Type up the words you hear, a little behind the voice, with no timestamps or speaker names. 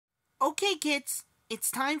Okay, kids,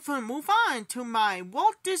 it's time for move on to my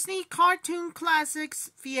Walt Disney Cartoon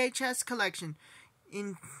Classics VHS collection,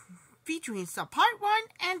 featuring part 1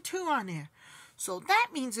 and 2 on there. So that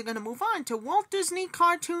means we're going to move on to Walt Disney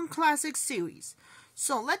Cartoon Classics series.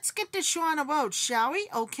 So let's get this show on the road, shall we?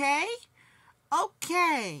 Okay?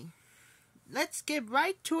 Okay. Let's get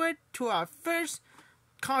right to it, to our first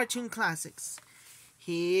cartoon classics.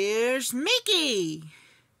 Here's Mickey!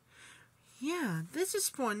 Yeah, this is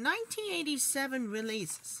for 1987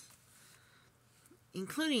 releases,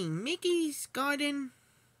 including Mickey's Garden,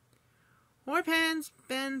 Horpan's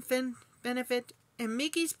Benefit, and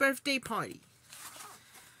Mickey's Birthday Party.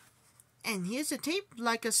 And here's a tape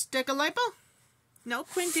like a sticker label, no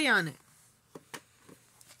printing on it.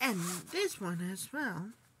 And this one as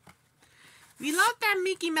well. We love that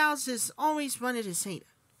Mickey Mouse has always wanted to say that.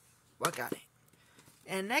 What got it?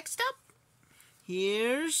 And next up,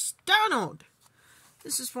 here's Donald.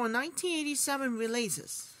 This is for 1987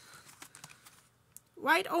 releases.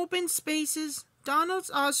 Wide open spaces,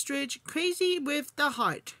 Donald's ostrich, crazy with the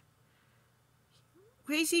heart.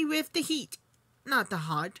 Crazy with the heat, not the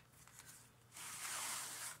heart.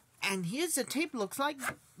 And here's the tape, looks like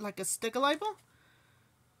a sticker label.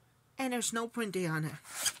 And there's no printing on it.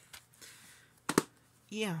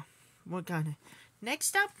 Yeah, what got it?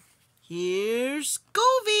 Next up, here's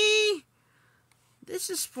Goofy. This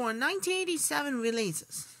is for 1987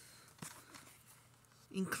 releases,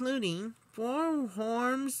 including Four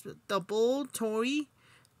Horns, The Bull, Tory,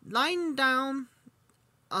 Lying Down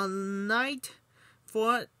a Night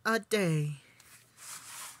for a Day.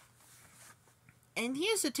 And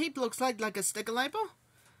here's the tape, looks like a sticker label.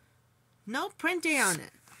 No printing on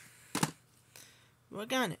it. We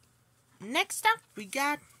got it. Next up, we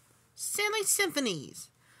got Silly Symphonies.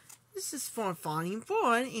 This is for Volume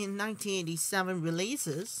 4 in 1987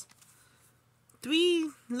 releases. Three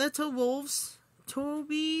Little Wolves,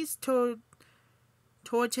 Toby's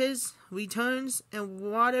Tortoise Returns, and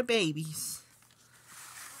Water Babies.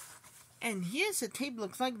 And here's the tape,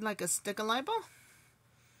 looks like a sticker label.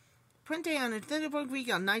 Printed on the 34th week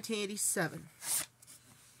of 1987.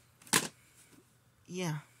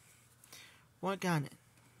 Yeah. What got it?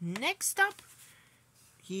 Next up,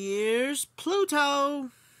 here's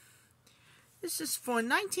Pluto. This is for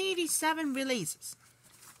 1987 releases.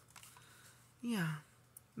 Yeah.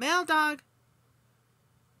 Mail Dog,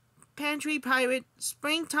 Pantry Pirate,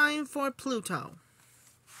 Springtime for Pluto.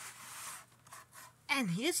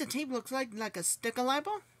 And here's the tape, looks like a sticker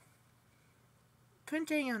label.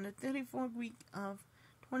 Printing on the 24th week of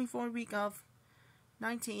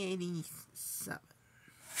 1987.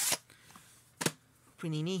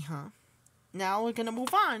 Pretty neat, huh? Now we're gonna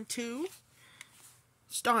move on to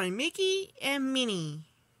starring Mickey and Minnie,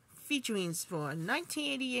 featuring for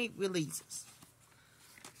 1988 releases.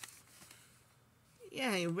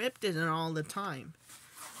 Yeah, he ripped it all the time.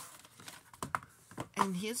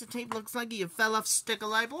 And here's the tape, looks like he fell off sticker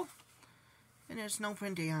label, and there's no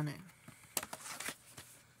printing on it.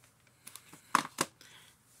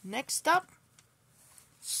 Next up,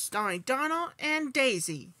 starring Donald and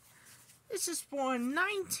Daisy. This is for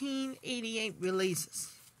 1988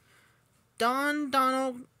 releases.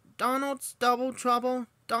 Donald's Double Trouble,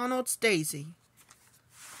 Donald's Daisy.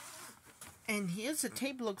 And here's the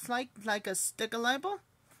tape, looks like a sticker label.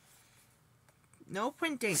 No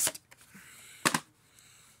print date.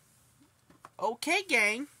 Okay,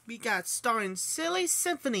 gang, we got starring Silly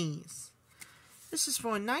Symphonies. This is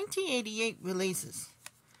for 1988 releases,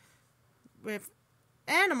 with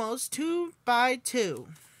animals 2 by 2.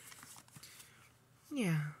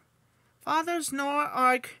 Yeah. Father's Noah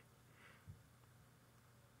Ark,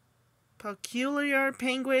 Peculiar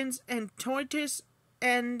Penguins, and Tortoise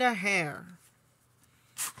and the Hare.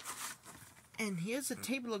 And here's the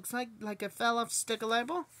tape, looks like a fell off sticker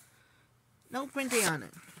label. No printing on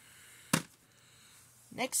it.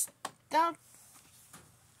 Next up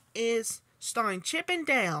is starring Chip and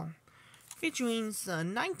Dale, featuring the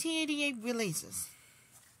 1988 releases,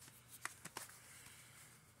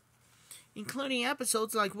 including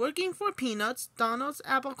episodes like Working for Peanuts, Donald's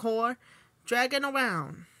Apple Core, Dragging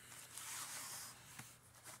Around.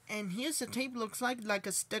 And here's the tape, looks like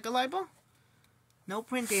a sticker label. No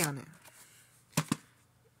printing on it.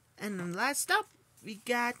 And then last up, we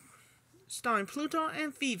got starring Pluto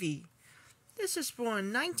and Fifi. This is for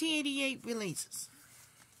 1988 releases.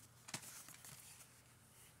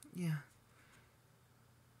 Yeah.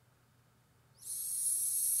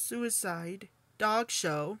 Suicide, Dog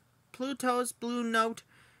Show, Pluto's Blue Note,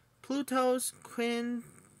 Pluto's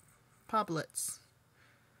Quintuplets.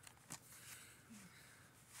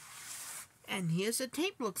 And here's a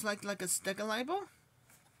tape, looks like a sticker label.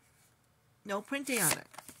 No printing on it.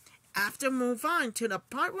 After move on to the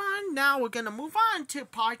part 1, now we're going to move on to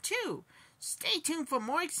part 2. Stay tuned for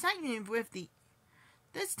more excitement with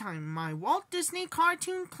this time, my Walt Disney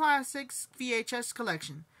Cartoon Classics VHS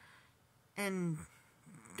collection. And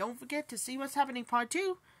don't forget to see what's happening part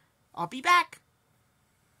 2. I'll be back.